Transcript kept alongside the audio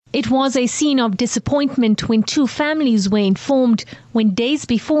It was a scene of disappointment when two families were informed when days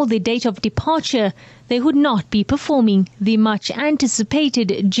before their date of departure they would not be performing the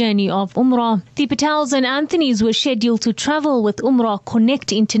much-anticipated journey of Umrah. The Patels and Anthonys were scheduled to travel with Umrah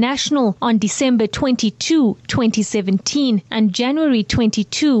Connect International on December 22, 2017 and January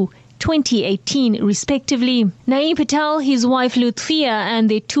 22, 2018 respectively. Naeem Patel, his wife Luthfiyah and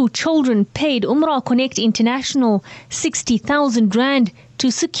their two children paid Umrah Connect International 60,000 rand to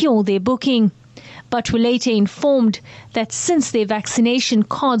secure their booking, but were later informed that since their vaccination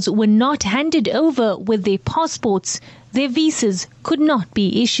cards were not handed over with their passports, their visas could not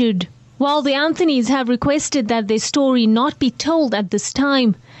be issued. While the Anthonys have requested that their story not be told at this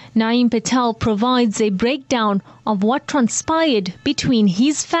time, Naeem Patel provides a breakdown of what transpired between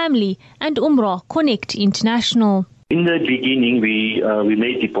his family and Umrah Connect International. In the beginning, we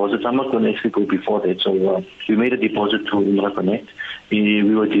made deposits. I'm not going to actually go before that. So we made a deposit to Umrah Connect. We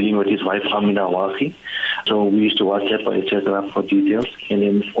were dealing with his wife, Wahi. So we used to WhatsApp her, etc. for details. And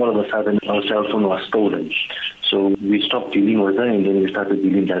then all of a sudden, our cell phone was stolen. So we stopped dealing with her, and then we started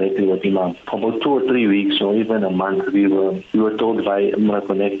dealing directly with Imam. For about 2 or 3 weeks, or even a month, we were told by Umrah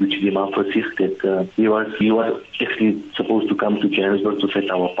Connect, which is Imam Fasiegh, that he was actually supposed to come to Johannesburg to fetch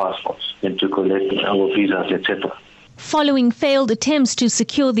our passports and to collect our visas, etc. Following failed attempts to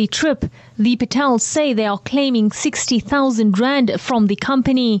secure the trip, the Patels say they are claiming 60,000 rand from the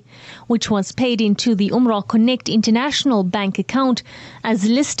company, which was paid into the Umrah Connect International bank account as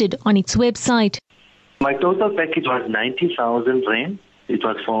listed on its website. My total package was 90,000 rand. It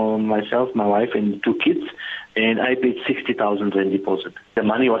was for myself, my wife, and 2 kids, and I paid 60,000 rand deposit. The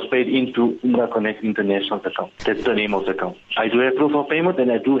money was paid into Umrah Connect International account. That's the name of the account. I do have proof of payment, and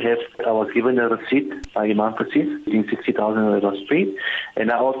I was given a receipt by Imam Fasiegh, in 60,000 rand was paid,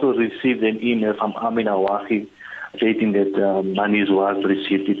 and I also received an email from Wahi stating that money was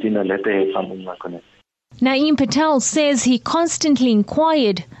received. It's in a letterhead from Umrah Connect. Naeem Patel says he constantly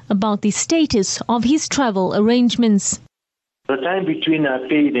inquired about the status of his travel arrangements. The time between I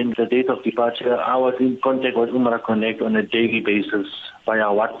paid and the date of departure, I was in contact with Umrah Connect on a daily basis via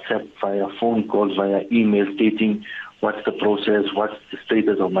WhatsApp, via phone calls, via email stating what's the process, what's the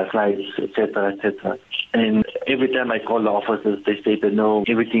status of my flights, etc., etc. And every time I call the officers, they stated, no,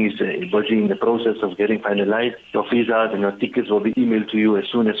 everything is in the process of getting finalized. Your visas and your tickets will be emailed to you as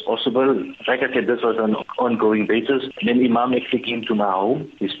soon as possible. Like I said, this was on an ongoing basis. Then Imam actually came to my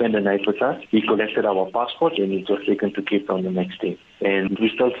home. He spent the night with us. He collected our passport and it was taken to Cape Town the next day. And we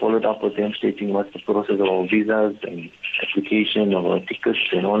still followed up with them stating what's the process of our visas and application of our tickets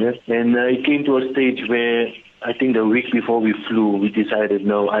and all that. And it came to a stage where I think the week before we flew, we decided,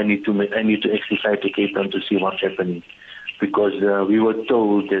 no, I need to actually fly to Cape Town to see what's happening, because we were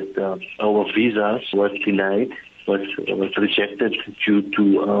told that our visas were denied, was rejected due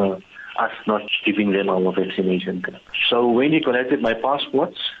to us not giving them our vaccination card. So when he collected my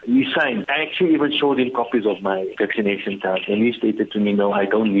passports, he signed. I actually even showed him copies of my vaccination card, and he stated to me, no, I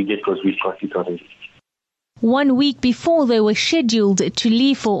don't need it because we've got it already. 1 week before they were scheduled to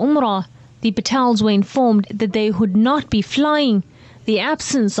leave for Umrah, the Patels were informed that they would not be flying, the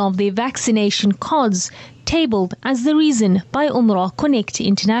absence of their vaccination cards tabled as the reason by Umrah Connect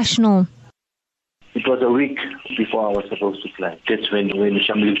International. It was a week before I was supposed to fly. That's when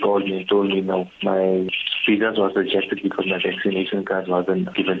Shamil called me and told me, no, my visas was rejected because my vaccination card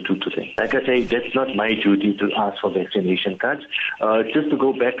wasn't given to them. Like I say, that's not my duty to ask for vaccination cards. Just to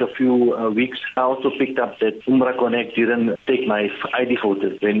go back a few weeks, I also picked up that Umrah Connect didn't take my ID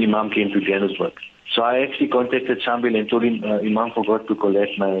photos when Imam came to Johannesburg. So I actually contacted Shambil and told him, Imam forgot to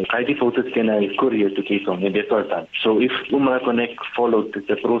collect my ID photos, can I courier to Cape Town? And that was done. So if Umrah Connect followed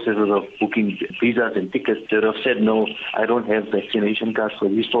the processes of booking visas and tickets, they would have said, no, I don't have vaccination cards for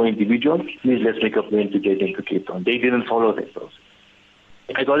these 4 individuals. Please let's make a plan to get them to Cape Town. They didn't follow that process.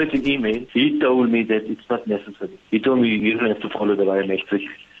 I got it in email. He told me that it's not necessary. He told me you don't have to follow the biometric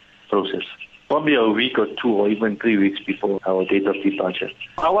process. Probably a week or 2 or even 3 weeks before our date of departure.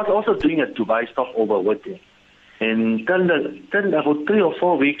 I was also doing a Dubai stopover with them. And till about 3 or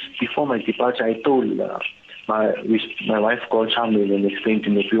 4 weeks before my departure, I told my wife called Shamil and explained to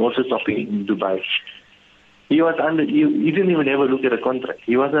me that we're also stopping in Dubai. He didn't even ever look at a contract.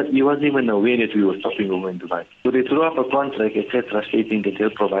 He wasn't even aware that we were stopping over in Dubai. So they threw up a contract, etc., stating that they'll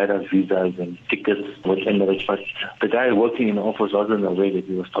provide us visas and tickets with Emirates. But the guy working in the office wasn't aware that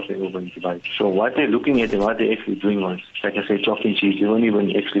we were stopping over in Dubai. So what they're looking at and what they're actually doing was, like I say, chalk and cheese. They weren't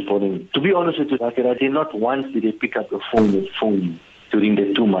even actually following. To be honest with you, Thakira, they not once did they pick up the phone during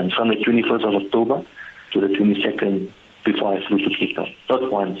the 2 months, from the 21st of October to the 22nd before I flew to Cape Town.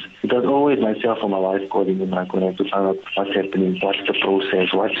 Not once. It was always myself or my wife calling Umrah Connect to find out what's happening, what's the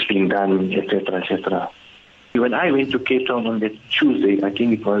process, what's being done, etc., etc. When I went to Cape Town on that Tuesday, I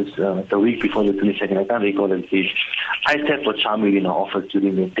think it was the week before the 22nd, I can't recall the date, I sat with Shamil in our office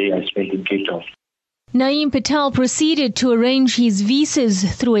during the day I spent in Cape Town. Naeem Patel proceeded to arrange his visas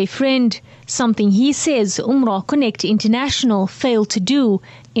through a friend, something he says Umrah Connect International failed to do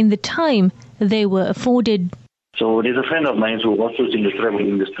in the time they were afforded. So there's a friend of mine who also is in the travel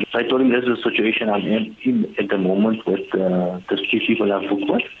industry. I told him this is the situation I'm in at the moment with the few people I've booked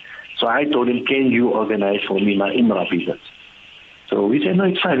with. So I told him, can you organize for me my Umrah visas? So he said, no,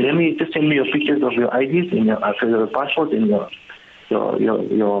 it's fine. Let me just send me your pictures of your IDs and your passports and your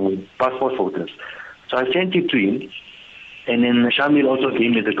passport photos. So I sent it to him, and then Shamil also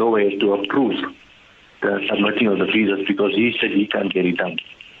gave me the go-ahead to approve the submitting of the visas because he said he can't get it done.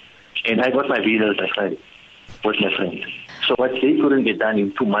 And I got my visas by Friday with my friend. So what they couldn't get done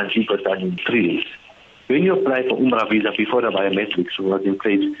in 2 months, he got done in 3 days. When you apply for Umrah visa before the biometrics was in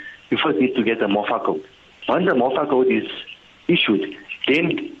place, you first need to get a MOFA code. Once the MOFA code is issued,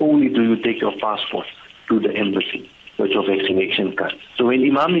 then only do you take your passport to the embassy with your vaccination card. So when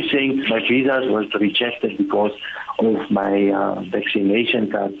Imam is saying my visa was rejected because of my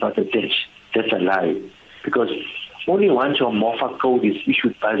vaccination card not attached, that's a lie. Because only once your MOFA code is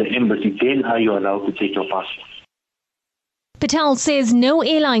issued by the embassy, then are you allowed to take your passport. Patel says no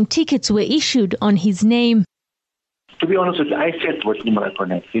airline tickets were issued on his name. To be honest with you, I sat with Umrah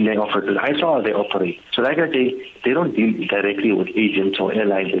Connect in their offices. I saw how they operate. So like I say, they don't deal directly with agents or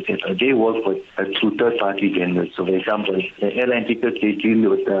airlines, etc. They work with through third-party vendors. So for example, the airline tickets, they deal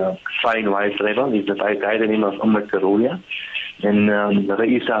with Fine White Travel. Is the guy by the name of Umrah Connect, and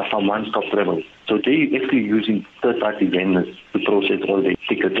Raisa from One Stop Travel. So they actually using third-party vendors to process all the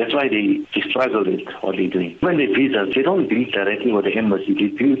tickets. That's why they struggle with what they're doing. When they visas, they don't deal directly with the embassy.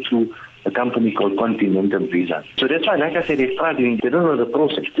 They deal through a company called Continental Visa. So that's why, like I said, they're struggling. They don't know the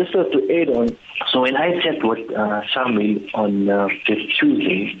process. Just to add on, so when I sat with Shamil on this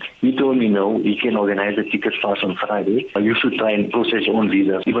Tuesday, he told me, no, you can organize the tickets for us on Friday. You should try and process your own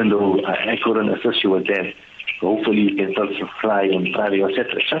visa, even though I couldn't assist you with that. Hopefully you can also fly on Friday or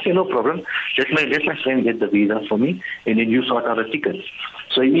Saturday. So I said, no problem. Let my friend get the visa for me, and then you sort out the tickets.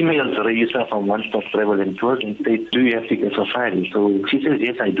 So he emailed Raisa from One Stop Travel and Tours and said, do you have tickets for Friday? So she says,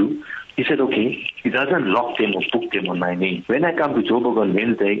 yes, I do. He said, okay. He doesn't lock them or book them on my name. When I come to Joburg on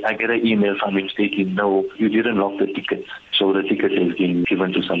Wednesday, I get an email from him stating, no, you didn't lock the tickets. So the ticket has been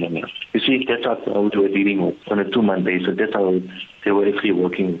given to someone else. You see, that's how they were dealing with on a 2-month basis. That's how they were actually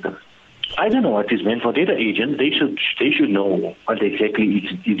working with us. I don't know what is meant for. They're the agent. They should know what exactly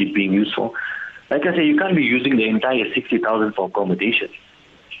is it being used for. Like I say, you can't be using the entire 60,000 for accommodation,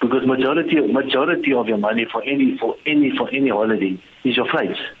 because majority of your money for any holiday is your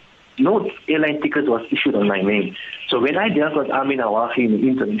flights. No airline ticket was issued on my name. So when I dealt with Amina Wahi in the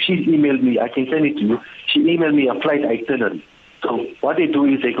interim, she emailed me. I can send it to you. She emailed me a flight itinerary. So what they do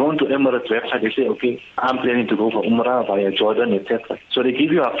is they go into Emirates website, they say, okay, I'm planning to go for Umrah via Jordan, etc. So they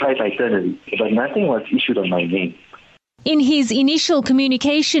give you a flight itinerary, but nothing was issued on my name. In his initial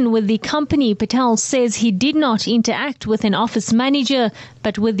communication with the company, Patel says he did not interact with an office manager,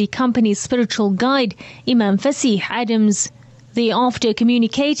 but with the company's spiritual guide, Imam Fasiegh Adams. Thereafter,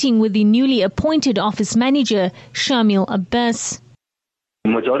 communicating with the newly appointed office manager, Shamil Abbas.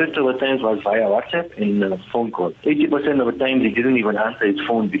 Majority of the times was via WhatsApp and phone call. 80% of the time he didn't even answer his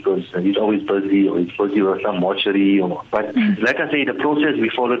phone because he's always busy or he's busy with some mortuary. But like I say, the process we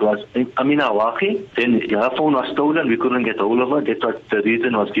followed was Amina Waqi. Then her phone was stolen. We couldn't get hold of her. That's what the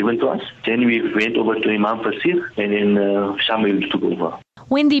reason was given to us. Then we went over to Imam Fasiegh and then Shamil took over.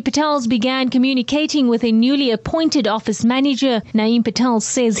 When the Patels began communicating with a newly appointed office manager, Naeem Patel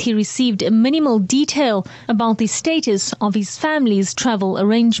says he received minimal detail about the status of his family's travel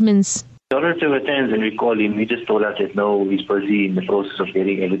arrangements. Majority of the times when we call him, he just told us that no, he's busy in the process of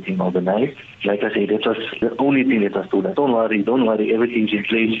getting everything organized. Like I say, that was the only thing that was told us. Don't worry, everything's in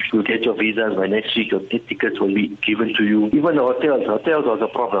place. You'll get your visas by next week. Your tickets will be given to you. Even the hotels was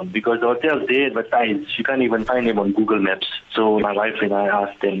a problem because the hotels, they advertise. You can't even find them on Google Maps. So my wife and I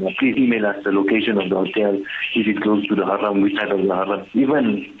asked them, please email us the location of the hotel. Is it close to the Haram? Which side of the Haram?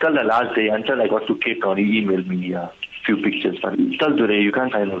 Even till the last day, until I got to Cape Town, he emailed me few pictures, but till today you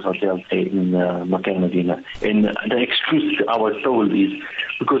can't find those hotels in Makkah and Medina. And the excuse I was told is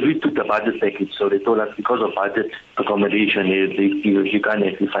because we took the budget package, so they told us because of budget accommodation, you can't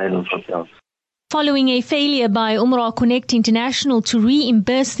actually find those hotels. Following a failure by Umrah Connect International to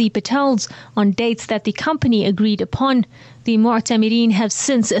reimburse the Patels on dates that the company agreed upon, the Mu'tamirin have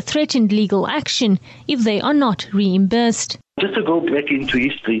since threatened legal action if they are not reimbursed. Just to go back into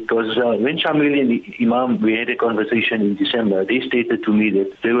history, because when Shamil and the Imam, we had a conversation in December, they stated to me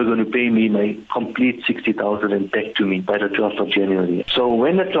that they were going to pay me my complete 60,000 and back to me by the 12th of January. So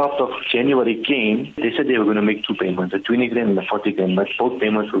when the 12th of January came, they said they were going to make two payments, a 20 grand and a 40 grand, but both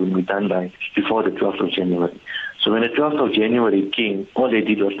payments were going to be done by before the 12th of January. So when the 12th of January came, all they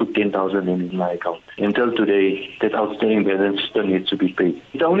did was put 10,000 in my account. Until today, that outstanding balance still needs to be paid.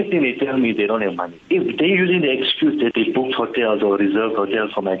 The only thing they tell me, they don't have money. If they're using the excuse that they booked hotels or reserved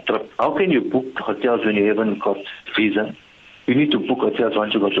hotels for my trip, how can you book hotels when you haven't got visa? You need to book hotels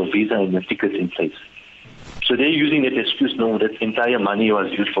once you got your visa and your tickets in place. So they're using that excuse, no, that entire money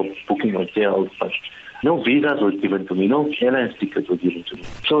was used for booking hotels, but no visas were given to me, no airline tickets were given to me.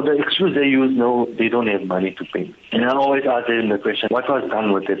 So the excuse they use, no, they don't have money to pay. And I always ask them the question, what was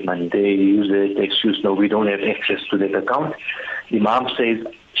done with that money? They use the excuse, no, we don't have access to that account. Imam says,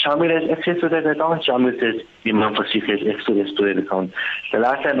 Shamil has access to that account. Shamil says, Imam Fasiegh has access to that account. The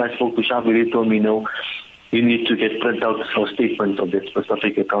last time I spoke to Shamil, he told me, no, you need to get print out statements of that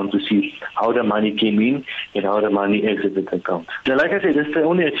specific account to see how the money came in and how the money exited the account. So like I said, that's the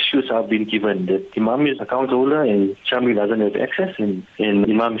only excuse I've been given, that Imam is account holder and Shamil doesn't have access, and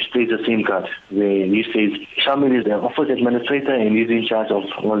Imam plays the same card where he says Shamil is the office administrator and he's in charge of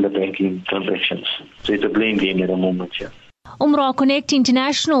all the banking transactions. So it's a blame game at the moment, yeah. Umrah Connect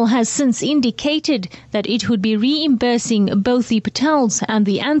International has since indicated that it would be reimbursing both the Patels and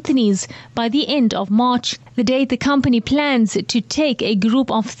the Anthonys by the end of March, the date the company plans to take a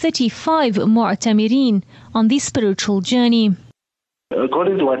group of 35 Mu'tamirin on the spiritual journey.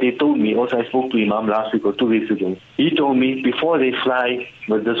 According to what they told me, also I spoke to Imam last week or 2 weeks ago, he told me before they fly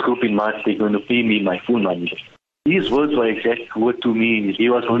with this group in March, they're going to pay me my full money. His words were exact word to me. He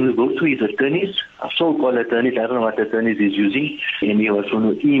was going to go to his attorneys, so-called attorneys, I don't know what attorneys he's using, and he was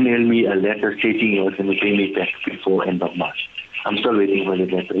going to email me a letter stating he was going to pay me back before end of March. I'm still waiting for the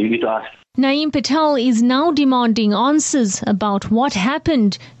letter. You need to ask. Naeem Patel is now demanding answers about what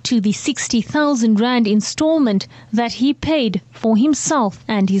happened to the 60,000 rand installment that he paid for himself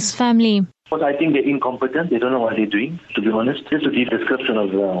and his family. I think they're incompetent. They don't know what they're doing, to be honest. Just to give a description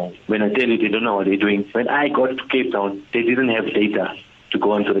of when I tell you they don't know what they're doing. When I got to Cape Town, they didn't have data to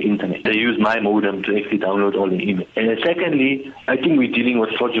go onto the internet. They used my modem to actually download all the emails. And secondly, I think we're dealing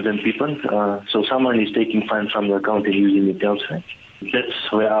with fraudulent people. So someone is taking funds from the account and using it elsewhere.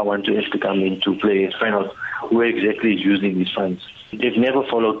 That's where I want to actually come into play and find out who exactly is using these funds. They've never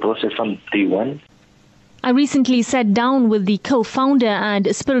followed process from day one. I recently sat down with the co-founder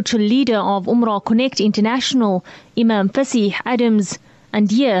and spiritual leader of Umrah Connect International, Imam Fasiegh Adams, and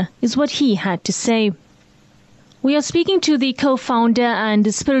here is what he had to say. We are speaking to the co-founder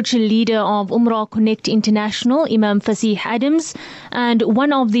and spiritual leader of Umrah Connect International, Imam Fasiegh Adams, and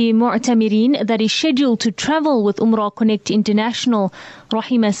one of the Mu'tamirin that is scheduled to travel with Umrah Connect International,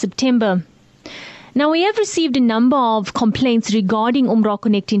 Rahima September. Now, we have received a number of complaints regarding Umrah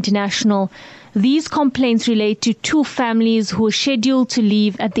Connect International. These complaints relate to two families who were scheduled to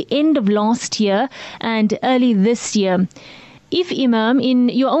leave at the end of last year and early this year. If Imam, in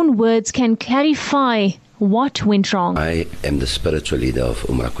your own words, can clarify what went wrong. I am the spiritual leader of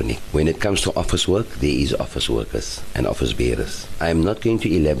Umrah Connect. When it comes to office work, there is office workers and office bearers. I am not going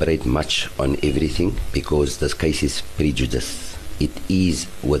to elaborate much on everything because this case is prejudiced. It is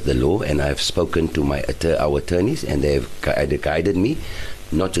with the law, and I have spoken to our attorneys, and they have guided me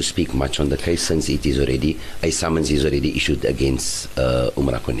not to speak much on the case since it is already, a summons is already issued against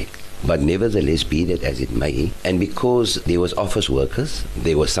Umrah Connect. But nevertheless, be that as it may, and because there was office workers,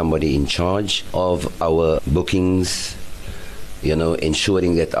 there was somebody in charge of our bookings,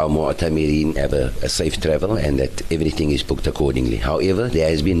 ensuring that our Mu'tamirin have a safe travel and that everything is booked accordingly. However, there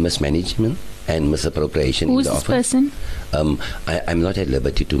has been mismanagement and misappropriation in the office. Who's this person? I'm not at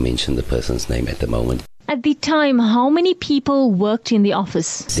liberty to mention the person's name at the moment. At the time, how many people worked in the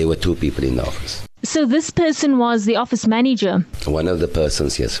office? There were 2 people in the office. So this person was the office manager? One of the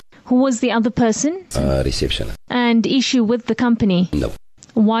persons, yes. Who was the other person? Receptionist. And is she with the company? No.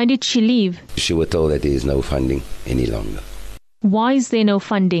 Why did she leave? She was told that there is no funding any longer. Why is there no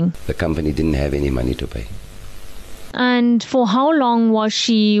funding? The company didn't have any money to pay. And for how long was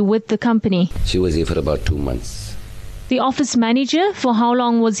she with the company? She was here for about 2 months. The office manager, for how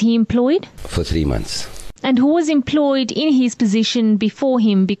long was he employed? For 3 months. And who was employed in his position before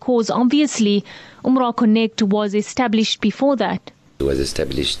him? Because obviously Umrah Connect was established before that. It was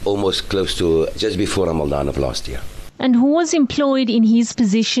established almost close to just before Ramadan of last year. And who was employed in his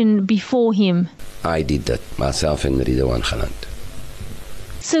position before him? I did that, myself and Ridwan Khalant.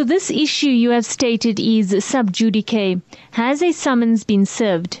 So this issue you have stated is sub judice. Has a summons been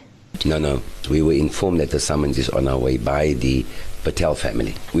served? No. We were informed that the summons is on our way by the Patel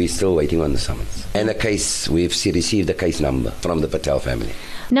family. We're still waiting on the summons. And a case, we've received the case number from the Patel family.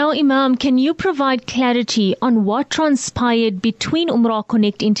 Now, Imam, can you provide clarity on what transpired between Umrah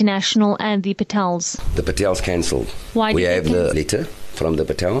Connect International and the Patels? The Patels cancelled. Why? We have the letter from the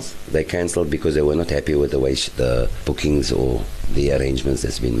Patels. They cancelled because they were not happy with the way the bookings or the arrangements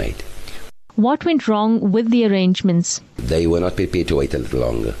that's been made. What went wrong with the arrangements? They were not prepared to wait a little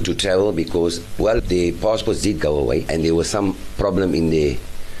longer to travel because, well, the passports did go away and there was some problem in the...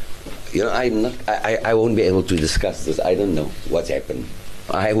 I won't be able to discuss this. I don't know what's happened.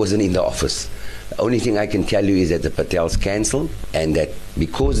 I wasn't in the office. The only thing I can tell you is that the Patels cancelled, and that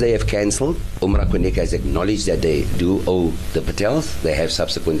because they have cancelled, Umrah Connect has acknowledged that they do owe the Patels. They have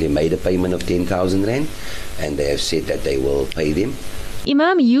subsequently made a payment of 10,000 Rand, and they have said that they will pay them.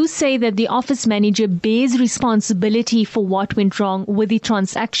 Imam, you say that the office manager bears responsibility for what went wrong with the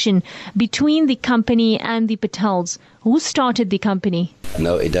transaction between the company and the Patels. Who started the company?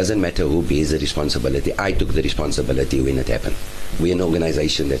 No, it doesn't matter who bears the responsibility. I took the responsibility when it happened. We're an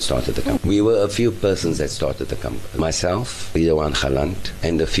organization that started the company. We were a few persons that started the company. Myself, Ridwan Khalant,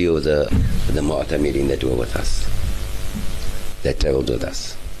 and a few of the Mu'tamirin that were with us, that traveled with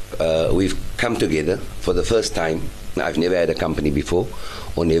us. We've come together for the first time. I've never had a company before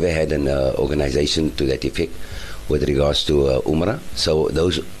or never had an organization to that effect with regards to Umrah. So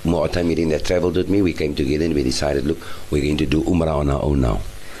those Mu'tamirin that traveled with me, we came together and we decided, look, we're going to do Umrah on our own now.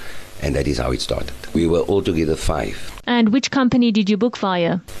 And that is how it started. We were altogether 5. And which company did you book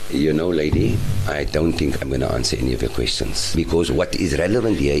via? You know, lady, I don't think I'm going to answer any of your questions. Because what is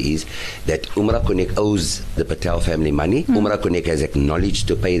relevant here is that Umrah Connect owes the Patel family money. Umrah Connect has acknowledged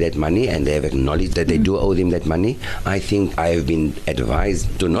to pay that money, and they have acknowledged that they do owe them that money. I think I have been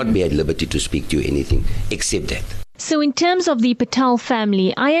advised to not be at liberty to speak to you anything except that. So in terms of the Patel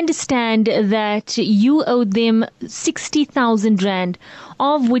family, I understand that you owed them 60,000 Rand,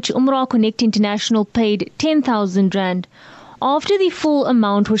 of which Umrah Connect International paid 10,000 Rand. After the full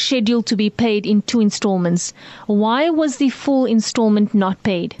amount was scheduled to be paid in 2 installments, why was the full installment not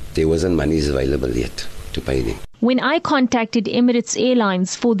paid? There wasn't monies available yet to pay them. When I contacted Emirates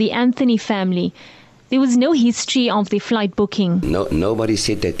Airlines for the Anthony family, there was no history of the flight booking. No, nobody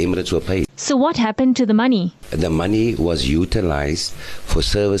said that Emirates were paid. So what happened to the money? The money was utilized for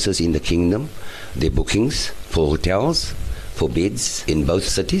services in the kingdom, the bookings for hotels, for beds in both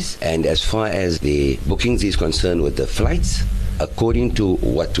cities. And as far as the bookings is concerned with the flights, according to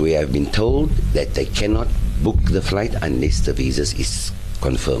what we have been told, that they cannot book the flight unless the visas is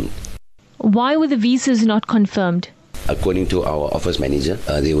confirmed. Why were the visas not confirmed? According to our office manager,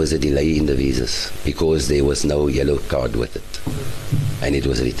 there was a delay in the visas because there was no yellow card with it, and it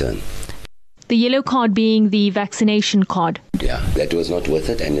was returned. The yellow card being the vaccination card? Yeah, that was not with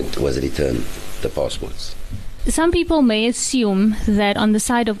it, and it was returned, the passports. Some people may assume that on the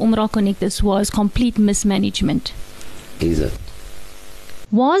side of Umrah Connect this was complete mismanagement. Is it?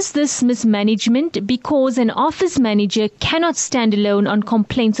 Was this mismanagement because an office manager cannot stand alone on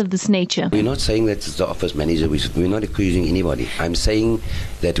complaints of this nature? We're not saying that it's the office manager. We're not accusing anybody. I'm saying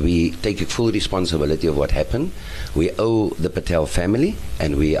that we take full responsibility of what happened. We owe the Patel family,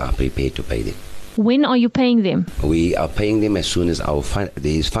 and we are prepared to pay them. When are you paying them? We are paying them as soon as there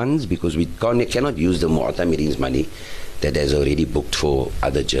is funds, because we cannot use the Mu'tamirin's money that has already booked for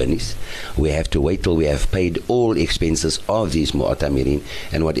other journeys. We have to wait till we have paid all expenses of these Mu'tamirin,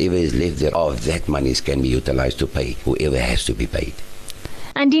 and whatever is left thereof, that monies can be utilized to pay whoever has to be paid.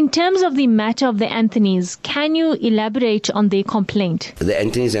 And in terms of the matter of the Anthonys, can you elaborate on their complaint? The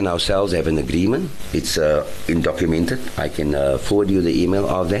Anthonys and ourselves have an agreement. It's documented. I can forward you the email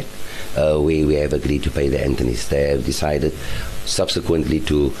of that. We have agreed to pay the Anthonys. They have decided subsequently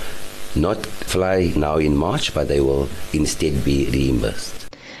to not fly now in March, but they will instead be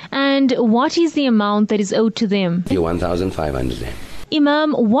reimbursed. And what is the amount that is owed to them? 1,500 Rand.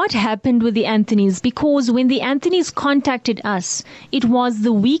 Imam, what happened with the Anthonys? Because when the Anthonys contacted us, it was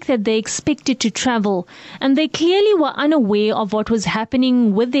the week that they expected to travel, and they clearly were unaware of what was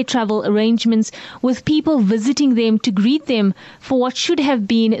happening with their travel arrangements, with people visiting them to greet them for what should have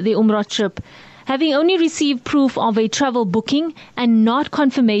been their Umrah trip, having only received proof of a travel booking and not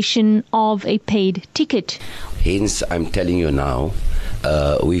confirmation of a paid ticket. Hence, I'm telling you now,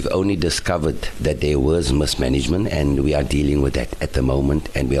 we've only discovered that there was mismanagement, and we are dealing with that at the moment,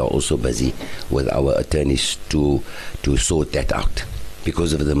 and we are also busy with our attorneys to sort that out.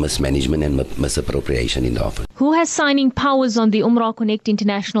 because of the mismanagement and misappropriation in the office. Who has signing powers on the Umrah Connect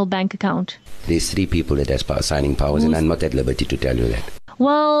International bank account? There's 3 people that has signing powers, and I'm not at liberty to tell you that.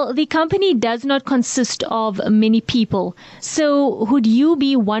 Well, the company does not consist of many people. So would you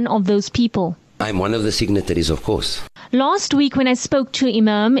be one of those people? I'm one of the signatories, of course. Last week when I spoke to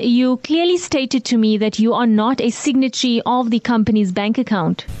Imam, you clearly stated to me that you are not a signatory of the company's bank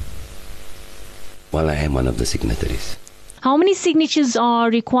account. Well, I am one of the signatories. How many signatures are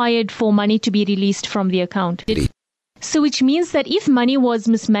required for money to be released from the account? 3. So which means that if money was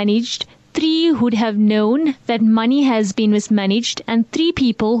mismanaged, 3 would have known that money has been mismanaged and 3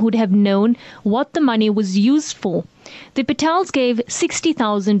 people would have known what the money was used for. The Patels gave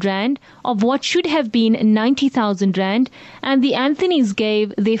 60,000 Rand of what should have been 90,000 Rand, and the Anthonys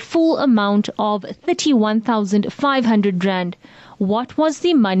gave their full amount of 31,500 Rand. What was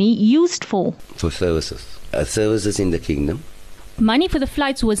the money used for? For services. Services in the kingdom. Money for the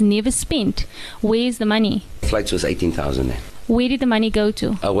flights was never spent. Where's the money? Flights was 18,000 Rand. Where did the money go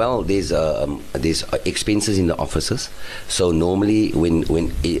to? Well, there's expenses in the offices. So normally,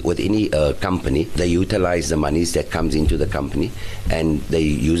 with any company, they utilize the monies that comes into the company, and they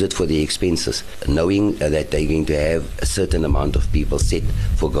use it for the expenses, knowing that they're going to have a certain amount of people set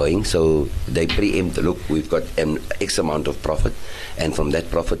for going. So they preempt. Look, we've got an X amount of profit, and from that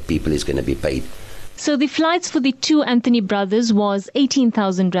profit, people is going to be paid. So the flights for the 2 Anthony brothers was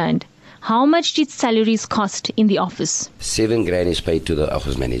 18,000 Rand. How much did salaries cost in the office? 7 grand is paid to the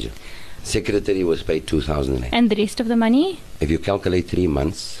office manager. Secretary was paid 2,000 Rand. And the rest of the money? If you calculate 3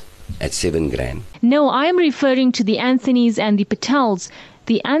 months at 7 grand. No, I am referring to the Anthonys and the Patels.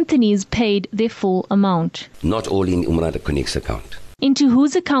 The Anthonys paid their full amount. Not all in Umrah Connect's account. Into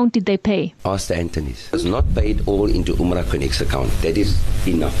whose account did they pay? Ask the Anthonys. It was not paid all into Umrah Connect's account. That is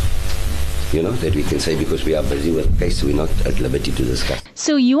enough. That we can say, because we are busy with the case, we're not at liberty to discuss.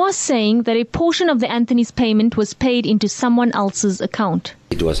 So you are saying that a portion of the Anthony's payment was paid into someone else's account?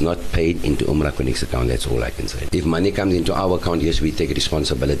 It was not paid into Umrah Connect's account, that's all I can say. If money comes into our account, yes, we take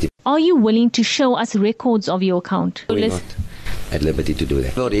responsibility. Are you willing to show us records of your account? We're not at liberty to do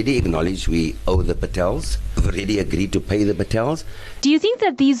that. We've already acknowledged we owe the Patels. We've already agreed to pay the Patels. Do you think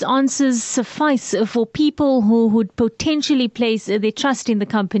that these answers suffice for people who would potentially place their trust in the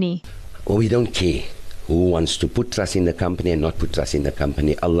company? Well, we don't care who wants to put trust in the company and not put trust in the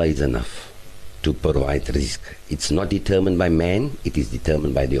company. Allah is enough to provide risk. It's not determined by man, it is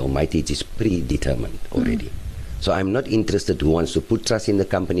determined by the Almighty. It is predetermined already. So I'm not interested who wants to put trust in the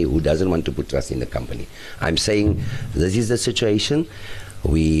company, who doesn't want to put trust in the company. I'm saying this is the situation.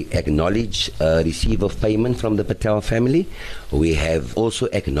 We acknowledge receipt of payment from the Patel family. We have also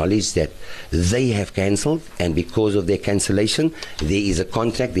acknowledged that they have cancelled, and because of their cancellation, there is a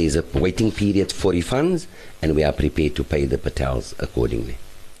contract, there is a waiting period for refunds, and we are prepared to pay the Patels accordingly.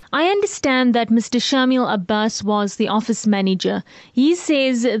 I understand that Mr. Shamil Abbas was the office manager. He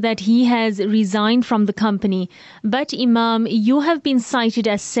says that he has resigned from the company. But Imam, you have been cited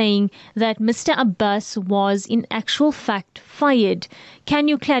as saying that Mr. Abbas was in actual fact fired. Can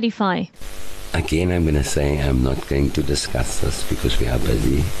you clarify? Again, I'm going to say I'm not going to discuss this because we are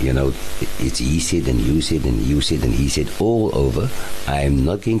busy. It's he said and you said and you said and he said all over. I'm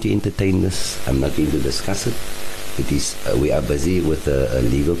not going to entertain this. I'm not going to discuss it. It is we are busy with a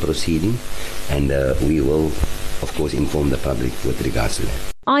legal proceeding, and we will, of course, inform the public with regards to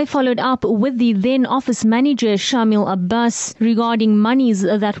that. I followed up with the then office manager Shamil Abbas regarding monies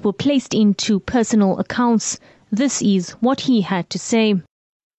that were placed into personal accounts. This is what he had to say.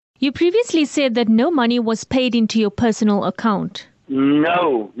 You previously said that no money was paid into your personal account.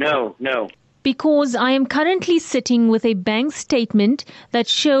 No. Because I am currently sitting with a bank statement that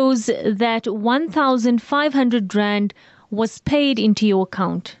shows that 1,500 Rand was paid into your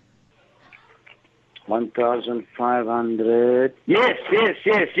account. 1,500. Yes.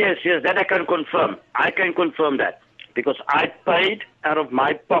 That I can confirm. I can confirm that. Because I paid out of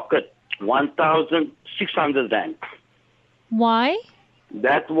my pocket 1,600 Rand. Why?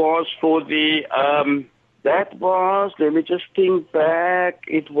 That was for the... let me just think back,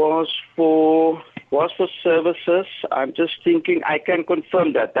 it was for services. I'm just thinking, I can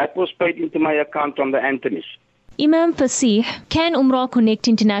confirm that. That was paid into my account from the Anthonys. Imam Fasiegh, can Umrah Connect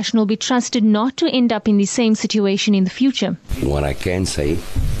International be trusted not to end up in the same situation in the future? What I can say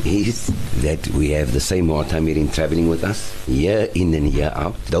is that we have the same Mu'tamirin traveling with us year in and year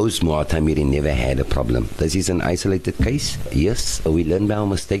out. Those Mu'tamirin never had a problem. This is an isolated case. Yes, we learn by our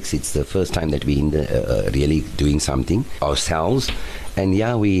mistakes. It's the first time that we're really doing something ourselves. And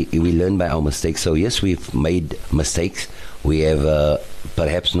we learn by our mistakes. So yes, we've made mistakes. We have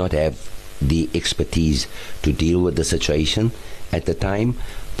perhaps not have the expertise to deal with the situation, at the time,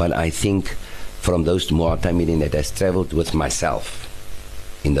 but I think from those Mu'tamirin that has traveled with myself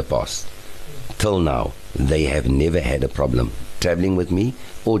in the past till now, they have never had a problem traveling with me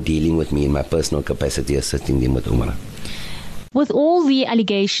or dealing with me in my personal capacity, assisting them with Umrah. With all the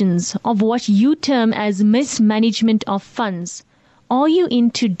allegations of what you term as mismanagement of funds, are you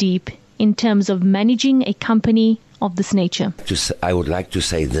in too deep in terms of managing a company of this nature? I would like to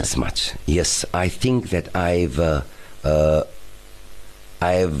say this much. Yes, I think that I've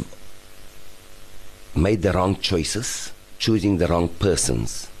made the wrong choices, choosing the wrong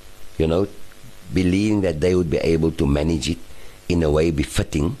persons, believing that they would be able to manage it in a way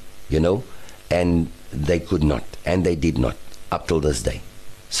befitting, and they could not, and they did not up till this day.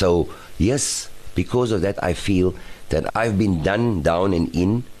 So yes, because of that, I feel that I've been done down and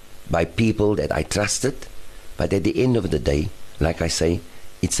in by people that I trusted, but at the end of the day, like I say,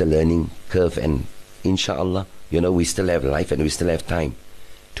 it's a learning curve, and inshallah, we still have life and we still have time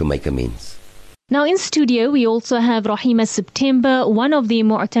to make amends. Now in studio, we also have Rahima September, one of the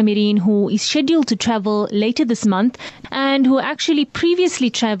Mu'tamirin who is scheduled to travel later this month and who actually previously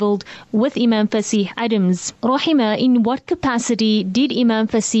traveled with Imam Fasiegh Adams. Rahima, in what capacity did Imam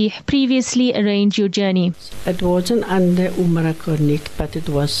Fasiegh previously arrange your journey? It wasn't under Umrah Connect, but it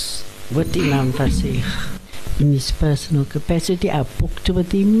was with Imam Fasiegh. In his personal capacity, I booked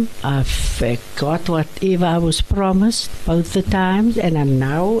with him. I've got whatever I was promised both the times, and I'm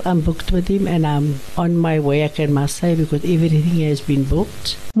booked with him, and I'm on my way, I must say, because everything has been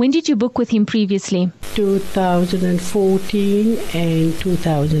booked. When did you book with him previously? 2014 and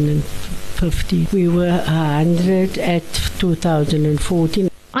 2015. We were 100 at 2014.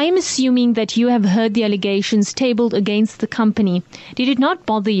 I am assuming that you have heard the allegations tabled against the company. Did it not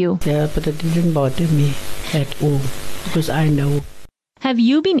bother you? Yeah, but it didn't bother me at all, because I know. Have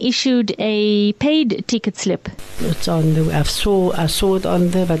you been issued a paid ticket slip? It's on the. I saw it on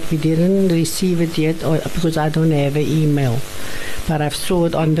there, but we didn't receive it yet, because I don't have an email. But I've saw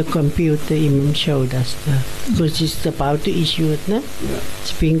it on the computer. Imam showed us because he's about to issue it. No? Yeah.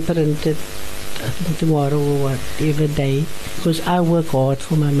 It's being printed. I think tomorrow or whatever day, because I work hard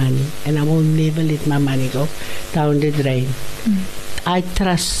for my money and I will never let my money go down the drain. I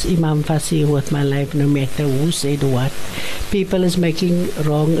trust Imam Fasiegh with my life, no matter who said what. People is making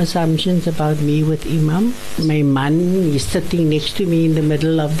wrong assumptions about me with Imam. My man is sitting next to me in the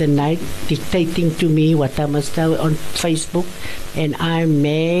middle of the night, dictating to me what I must tell on Facebook, and I'm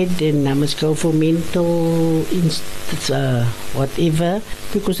mad and I must go for mental whatever,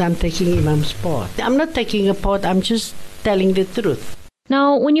 because I'm taking Imam's part. I'm not taking a part, I'm just telling the truth.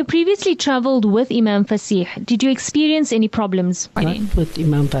 Now, when you previously traveled with Imam Fasiegh, did you experience any problems? Not with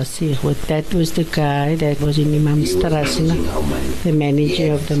Imam Fasiegh. That was the guy that was in Imam's Terasna, the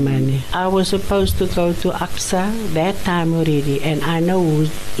manager of the money. I was supposed to go to Aqsa that time already, and I know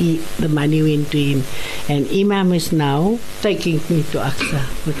the money went to him. And Imam is now taking me to Aqsa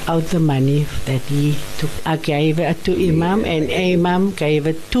without the money that he took. I gave it to Imam, and Imam gave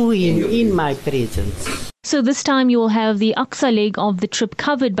it to him in my presence. So this time you will have the Aqsa leg of the trip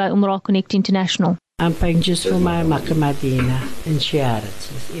covered by Umrah Connect International. I'm paying just for my Makkah Madina and Shiarats,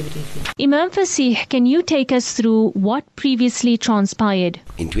 everything. Imam Fasiegh, can you take us through what previously transpired?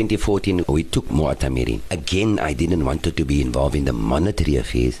 In 2014, we took Mu'tamirin. Again, I didn't want to be involved in the monetary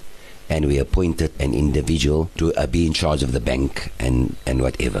affairs, and we appointed an individual to be in charge of the bank and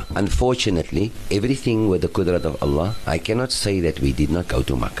whatever. Unfortunately, everything with the qudrat of Allah, I cannot say that we did not go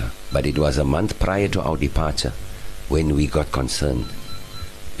to Makkah, but it was a month prior to our departure when we got concerned,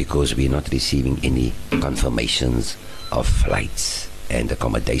 because we're not receiving any confirmations of flights and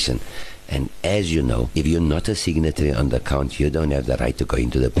accommodation. And as you know, if you're not a signatory on the account, you don't have the right to go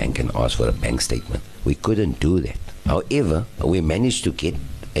into the bank and ask for a bank statement. We couldn't do that. However, we managed to get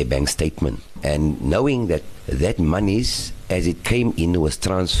a bank statement, and knowing that monies as it came in was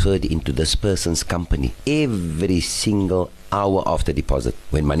transferred into this person's company. Every single hour after deposit,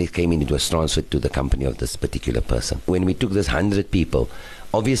 when money came in, it was transferred to the company of this particular person. When we took this 100 people,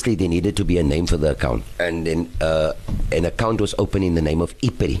 obviously there needed to be a name for the account, and then an account was opened in the name of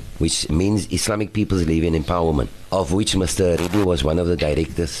IPRI, which means Islamic People's Living Empowerment, of which Mr. Reddy was one of the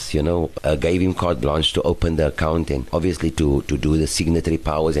directors. Gave him carte blanche to open the account, and obviously to do the signatory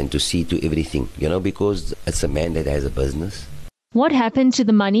powers and to see to everything, because it's a man that has a business. What happened to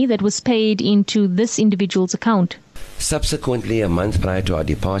the money that was paid into this individual's account? Subsequently, a month prior to our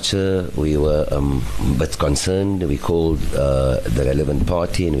departure, we were a bit concerned. We called the relevant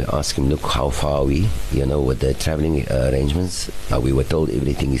party and we asked him, look, how far are we, with the traveling arrangements? We were told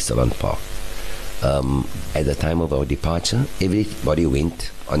everything is still on par. At the time of our departure, everybody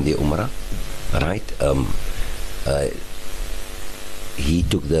went on the Umrah, right? he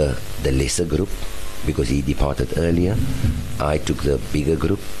took the lesser group because he departed earlier. I took the bigger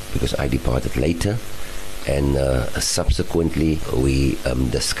group because I departed later. And subsequently, we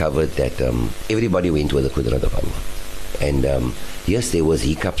discovered that everybody went with the Qudrat of Allah. And yes, there was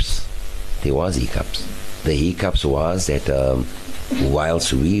hiccups. There was hiccups. The hiccups was that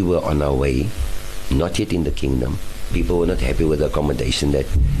whilst we were on our way, not yet in the kingdom, people were not happy with the accommodation that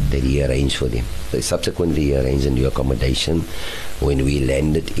he arranged for them. Subsequently, he arranged a new accommodation. When we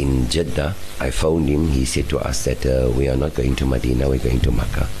landed in Jeddah, I phoned him. He said to us that we are not going to Medina, we're going to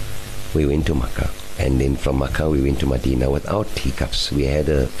Makkah. We went to Makkah. And then from Makkah, we went to Medina without hiccups. We had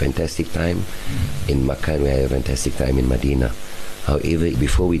a fantastic time in Makkah, and we had a fantastic time in Medina. However,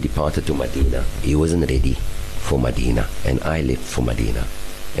 before we departed to Medina, he wasn't ready for Medina, and I left for Medina.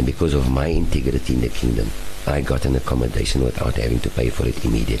 And because of my integrity in the kingdom, I got an accommodation without having to pay for it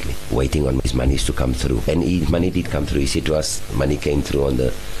immediately, waiting on his monies to come through. And his money did come through. He said to us, money came through on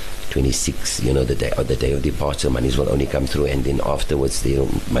the 26th, the day of departure. Monies will only come through, and then afterwards the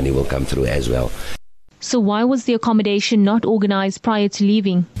money will come through as well. So why was the accommodation not organized prior to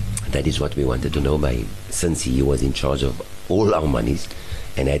leaving? That is what we wanted to know by him. Since he was in charge of all our monies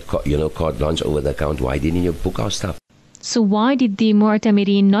and had carte blanche over the account, why didn't you book our stuff? So why did the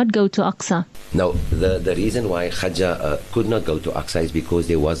Mu'tamirin not go to Aqsa? No, the reason why Khadija could not go to Aqsa is because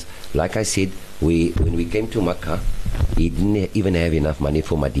there was, like I said, when we came to Makkah, he didn't even have enough money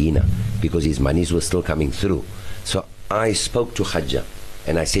for Medina because his monies were still coming through. So I spoke to Khadija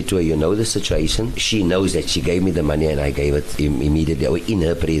and I said to her, you know the situation? She knows that she gave me the money and I gave it immediately in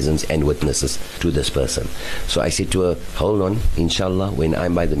her presence and witnesses to this person. So I said to her, hold on, inshallah, when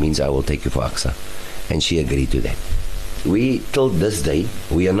I'm by the means, I will take you for Aqsa. And she agreed to that. We, till this day,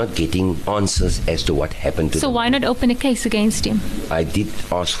 we are not getting answers as to what happened to So them. why not open a case against him? I did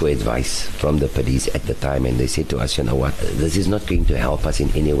ask for advice from the police at the time, and they said to us, you know what, this is not going to help us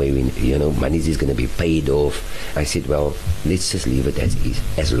in any way. Money is going to be paid off. I said, well, let's just leave it as is.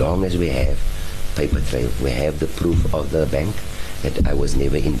 As long as we have paper trail, we have the proof of the bank that I was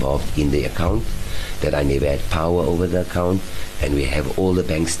never involved in the account, that I never had power over the account, and we have all the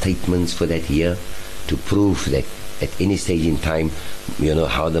bank statements for that year to prove that at any stage in time,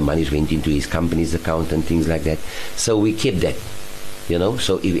 how the monies went into his company's account and things like that. So we kept that,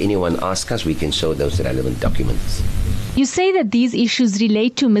 so if anyone asks us, we can show those relevant documents. You say that these issues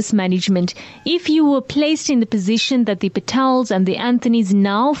relate to mismanagement. If you were placed in the position that the Patels and the Anthonys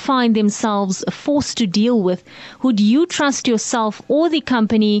now find themselves forced to deal with, would you trust yourself or the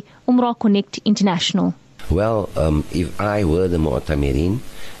company Umrah Connect International? Well, if I were the Mu'tamirin,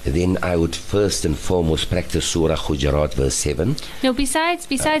 then I would first and foremost practice Surah Hujurat verse 7. No, besides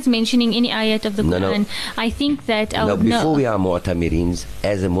mentioning any ayat of the Quran, I think that... before we are Mu'tamirins,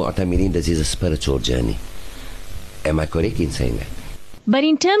 as a Mu'tamirin, this is a spiritual journey. Am I correct in saying that? But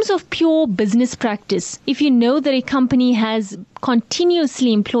in terms of pure business practice, if you know that a company has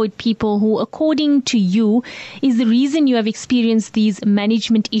continuously employed people who, according to you, is the reason you have experienced these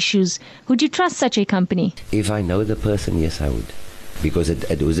management issues, would you trust such a company? If I know the person, yes, I would. Because it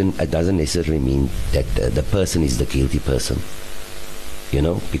doesn't necessarily mean that the person is the guilty person,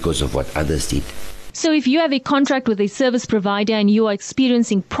 because of what others did. So if you have a contract with a service provider and you are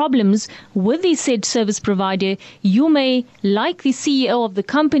experiencing problems with the said service provider, you may, like the CEO of the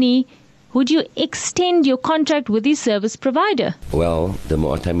company, would you extend your contract with the service provider? Well, the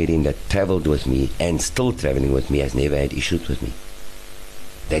Mu'tamirin that traveled with me and still traveling with me has never had issues with me.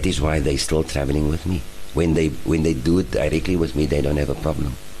 That is why they're still traveling with me. When they do it directly with me, they don't have a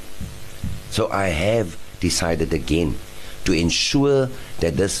problem. So I have decided again to ensure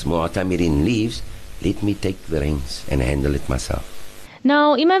that this Mu'tamirin leaves, let me take the reins and handle it myself.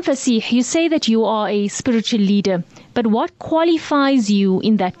 Now, Imam Fasiegh, you say that you are a spiritual leader, but what qualifies you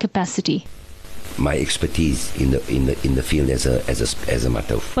in that capacity? My expertise in the field as a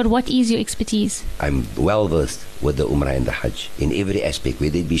matawf. But what is your expertise? I'm well versed with the Umrah and the Hajj in every aspect,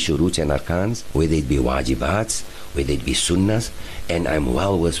 whether it be shuruts and arkans, whether it be wajibats, whether it be sunnahs, and I'm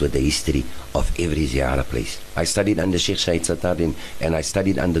well versed with the history of every ziyarah place. I studied under Sheikh Shaid Satarin, and I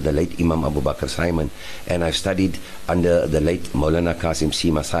studied under the late Imam Abu Bakr Simon, and I've studied under the late Maulana Qasim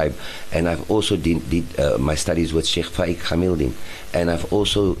Sima Sahib, and I've also did my studies with Sheikh Faik Khamildin, and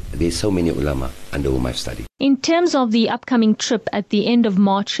there's so many ulama under whom I've studied. In terms of the upcoming trip at the end of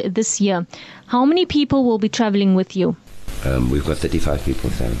March this year, how many people will be traveling with you? We've got 35 people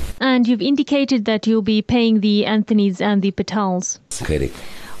traveling. And you've indicated that you'll be paying the Anthonys and the Patels. Correct.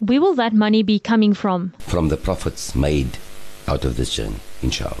 Where will that money be coming from? From the profits made out of this journey,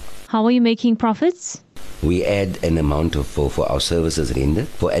 inshallah. How are you making profits? We add an amount for our services rendered,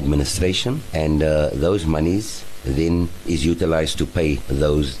 for administration, and those monies then is utilized to pay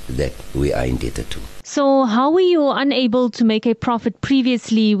those that we are indebted to. So how were you unable to make a profit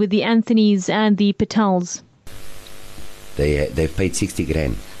previously with the Anthonys and the Patels? They've paid 60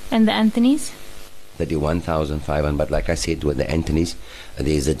 grand. And the Anthonys? 31,500. But like I said, with the Anthonys,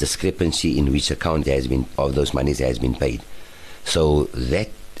 there's a discrepancy in which account of those monies has been paid. So that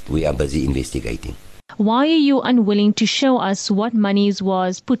we are busy investigating. Why are you unwilling to show us what monies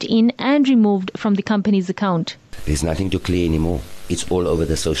was put in and removed from the company's account? There's nothing to clear anymore. It's all over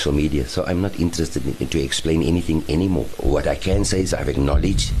the social media. So I'm not interested in to explain anything anymore. What I can say is I've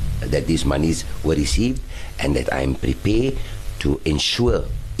acknowledged that these monies were received and that I'm prepared to ensure,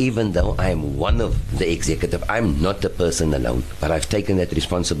 even though I'm one of the executive, I'm not the person alone, but I've taken that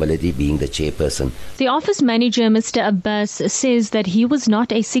responsibility being the chairperson. The office manager, Mr. Abbas, says that he was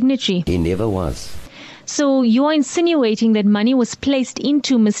not a signatory. He never was. So you are insinuating that money was placed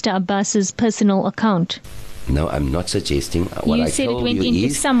into Mr. Abbas's personal account? No, I'm not suggesting. What You I said it told went you into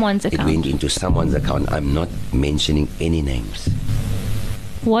is someone's account. It went into someone's account. I'm not mentioning any names.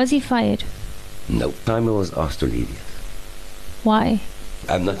 Was he fired? No. Simon was asked to leave. Why?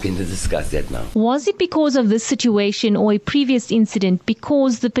 I'm not going to discuss that now. Was it because of this situation or a previous incident?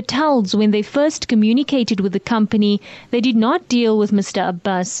 Because the Patels, when they first communicated with the company, they did not deal with Mr.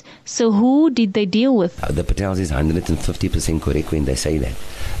 Abbas. So who did they deal with? The Patels is 150% correct when they say that.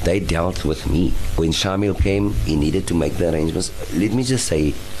 They dealt with me. When Shamil came, he needed to make the arrangements. Let me just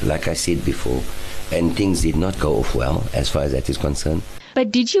say, like I said before, and things did not go off well as far as that is concerned. But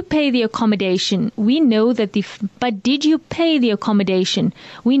did you pay the accommodation? We know that But did you pay the accommodation?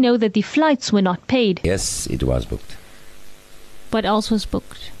 We know that the flights were not paid. Yes, it was booked. What else was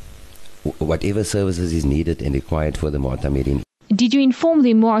booked? Whatever services is needed and required for the Mu'tamirin. Did you inform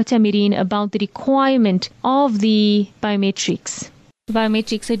the Mu'tamirin about the requirement of the biometrics?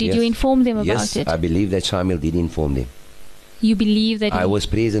 Biometrics. So did you inform them about it? Yes, I believe that Shamil did inform them. You believe that I was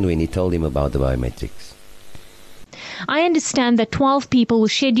present when he told him about the biometrics. I understand that 12 people were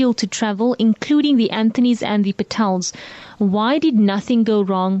scheduled to travel, including the Anthonys and the Patels. Why did nothing go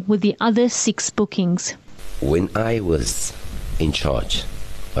wrong with the other 6 bookings? When I was in charge,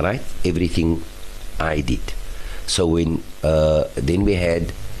 right, everything I did. So when then we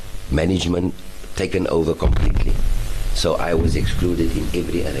had management taken over completely. So I was excluded in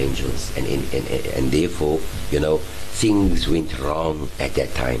every arrangements, and therefore, things went wrong at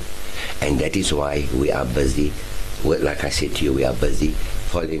that time. And that is why we are busy. Well, like I said to you, we are busy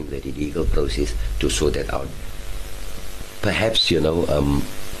following the legal process to sort that out. Perhaps,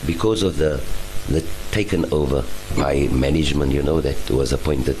 because of the taken over by management, that was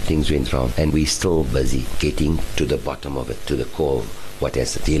appointed, things went wrong. And we're still busy getting to the bottom of it, to the core of what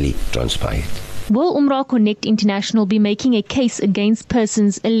has really transpired. Will Umrah Connect International be making a case against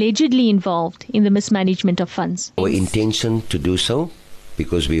persons allegedly involved in the mismanagement of funds? Our intention to do so,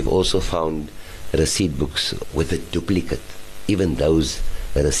 because we've also found receipt books with a duplicate, even those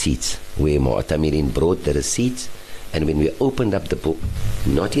receipts where Mu'tamirin brought the receipts, and when we opened up the book,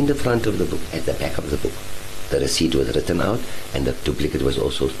 not in the front of the book, at the back of the book, the receipt was written out and the duplicate was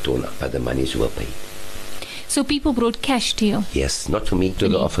also torn up, but the monies were paid. So people brought cash to you? Yes, not to me, to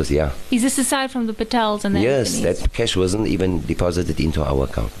the office, yeah. Is this aside from the Patels and the Yes, Anthonys? that cash wasn't even deposited into our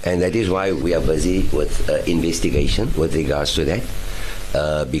account. And that is why we are busy with investigation with regards to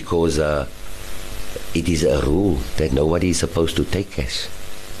that, because it is a rule that nobody is supposed to take cash,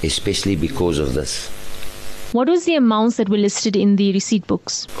 especially because of this. What was the amounts that were listed in the receipt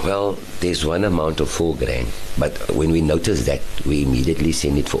books? Well, there's one amount of 4 grand, but when we notice that, we immediately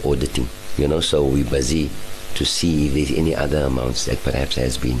send it for auditing, so we're busy to see if there's any other amounts that perhaps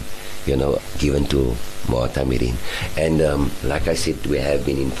has been, given to Mu'tamirin. And like I said, we have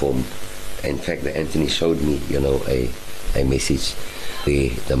been informed. In fact, Anthony showed me, a message where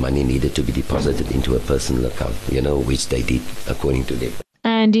the money needed to be deposited into a personal account, which they did according to them.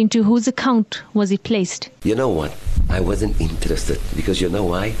 And into whose account was it placed? You know what? I wasn't interested because you know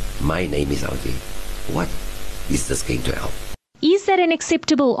why? My name is out there. What is this going to help? Is that an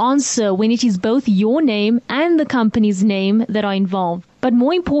acceptable answer when it is both your name and the company's name that are involved? But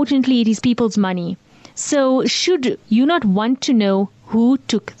more importantly, it is people's money. So should you not want to know who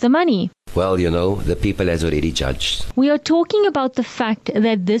took the money? Well, the people has already judged. We are talking about the fact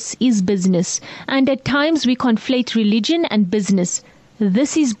that this is business, and at times we conflate religion and business.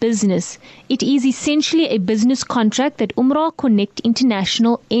 This is business. It is essentially a business contract that Umrah Connect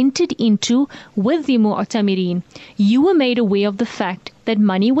International entered into with the Mu'tamirin. You were made aware of the fact that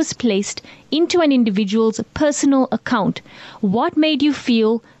money was placed into an individual's personal account. What made you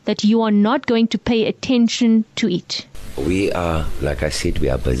feel that you are not going to pay attention to it? We are, like I said, we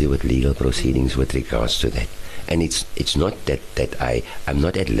are busy with legal proceedings with regards to that. And it's not that I'm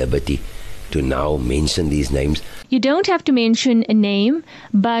not at liberty to now mention these names. You don't have to mention a name,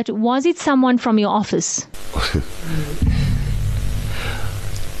 but was it someone from your office?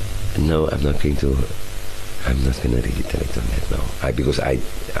 No, I'm not going to reiterate on that now. Because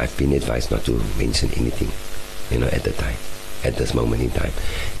I've been advised not to mention anything, at the time, at this moment in time.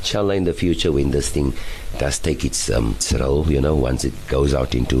 Inshallah, in the future, when this thing does take its role, once it goes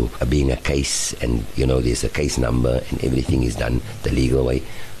out into being a case, and there's a case number and everything is done the legal way,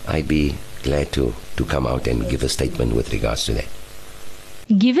 I'd be glad to come out and give a statement with regards to that.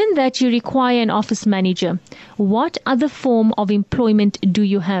 Given that you require an office manager, what other form of employment do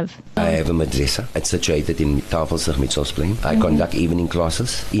you have? I have a madrasa. It's situated in Tafelsig Mitchellsplein. I conduct evening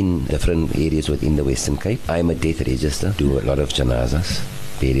classes in different areas within the Western Cape. I am a death register, do a lot of janazas,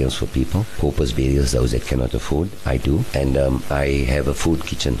 burials for people, corpus burials, those that cannot afford, I do. And I have a food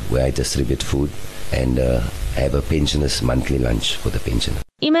kitchen where I distribute food, and I have a pensioner's monthly lunch for the pensioner.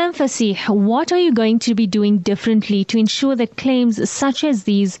 Imam Fasiegh, what are you going to be doing differently to ensure that claims such as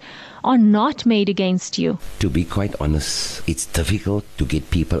these are not made against you? To be quite honest, it's difficult to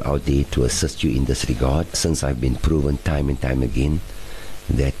get people out there to assist you in this regard, since I've been proven time and time again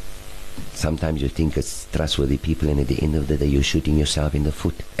that sometimes you think it's trustworthy people, and at the end of the day you're shooting yourself in the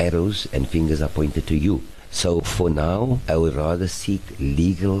foot. Arrows and fingers are pointed to you. So for now, I would rather seek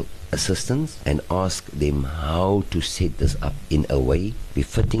legal assistance and ask them how to set this up in a way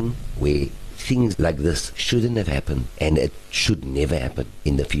befitting, where things like this shouldn't have happened, and it should never happen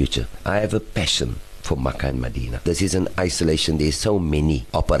in the future. I have a passion for Makkah and Medina. This is an isolation. There's so many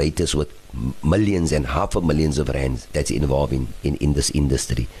operators with millions and half a millions of rands that's involved in this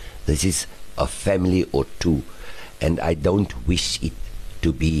industry. This is a family or two, and I don't wish it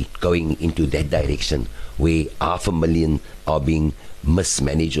to be going into that direction where 500,000 are being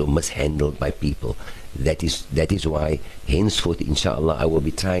mismanaged or mishandled by people. That is why henceforth, inshallah, I will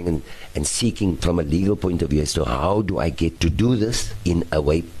be trying and seeking from a legal point of view as to how do I get to do this in a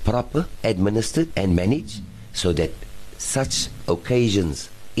way proper, administered and managed, so that such occasions,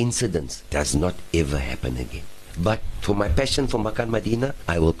 incidents does not ever happen again. But for my passion for Makkah and Medina,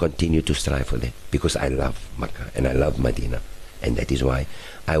 I will continue to strive for that, because I love Makkah and I love Medina, and that is why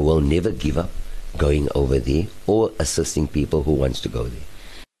I will never give up going over there or assisting people who wants to go there.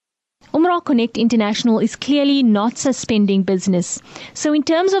 Umrah Connect International is clearly not suspending business. So in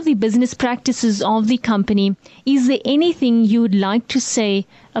terms of the business practices of the company, is there anything you would like to say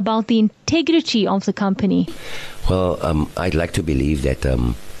about the integrity of the company? Well, I'd like to believe that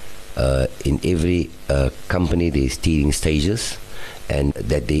in every company there's teething stages, and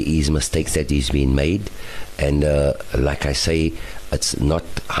that there is mistakes that is being made, and like I say, it's not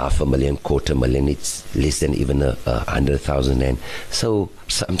 500,000, 250,000, it's less than even 100,000 rand. So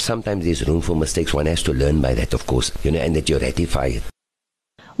sometimes there's room for mistakes. One has to learn by that, of course, and that you ratify it.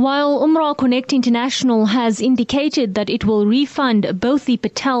 While Umrah Connect International has indicated that it will refund both the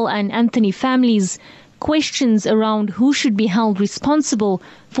Patel and Anthony families, questions around who should be held responsible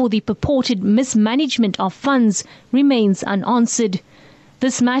for the purported mismanagement of funds remains unanswered.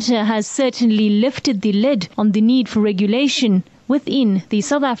 This matter has certainly lifted the lid on the need for regulation within the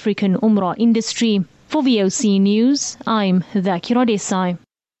South African Umrah industry. For VOC News, I'm Thakira Desai.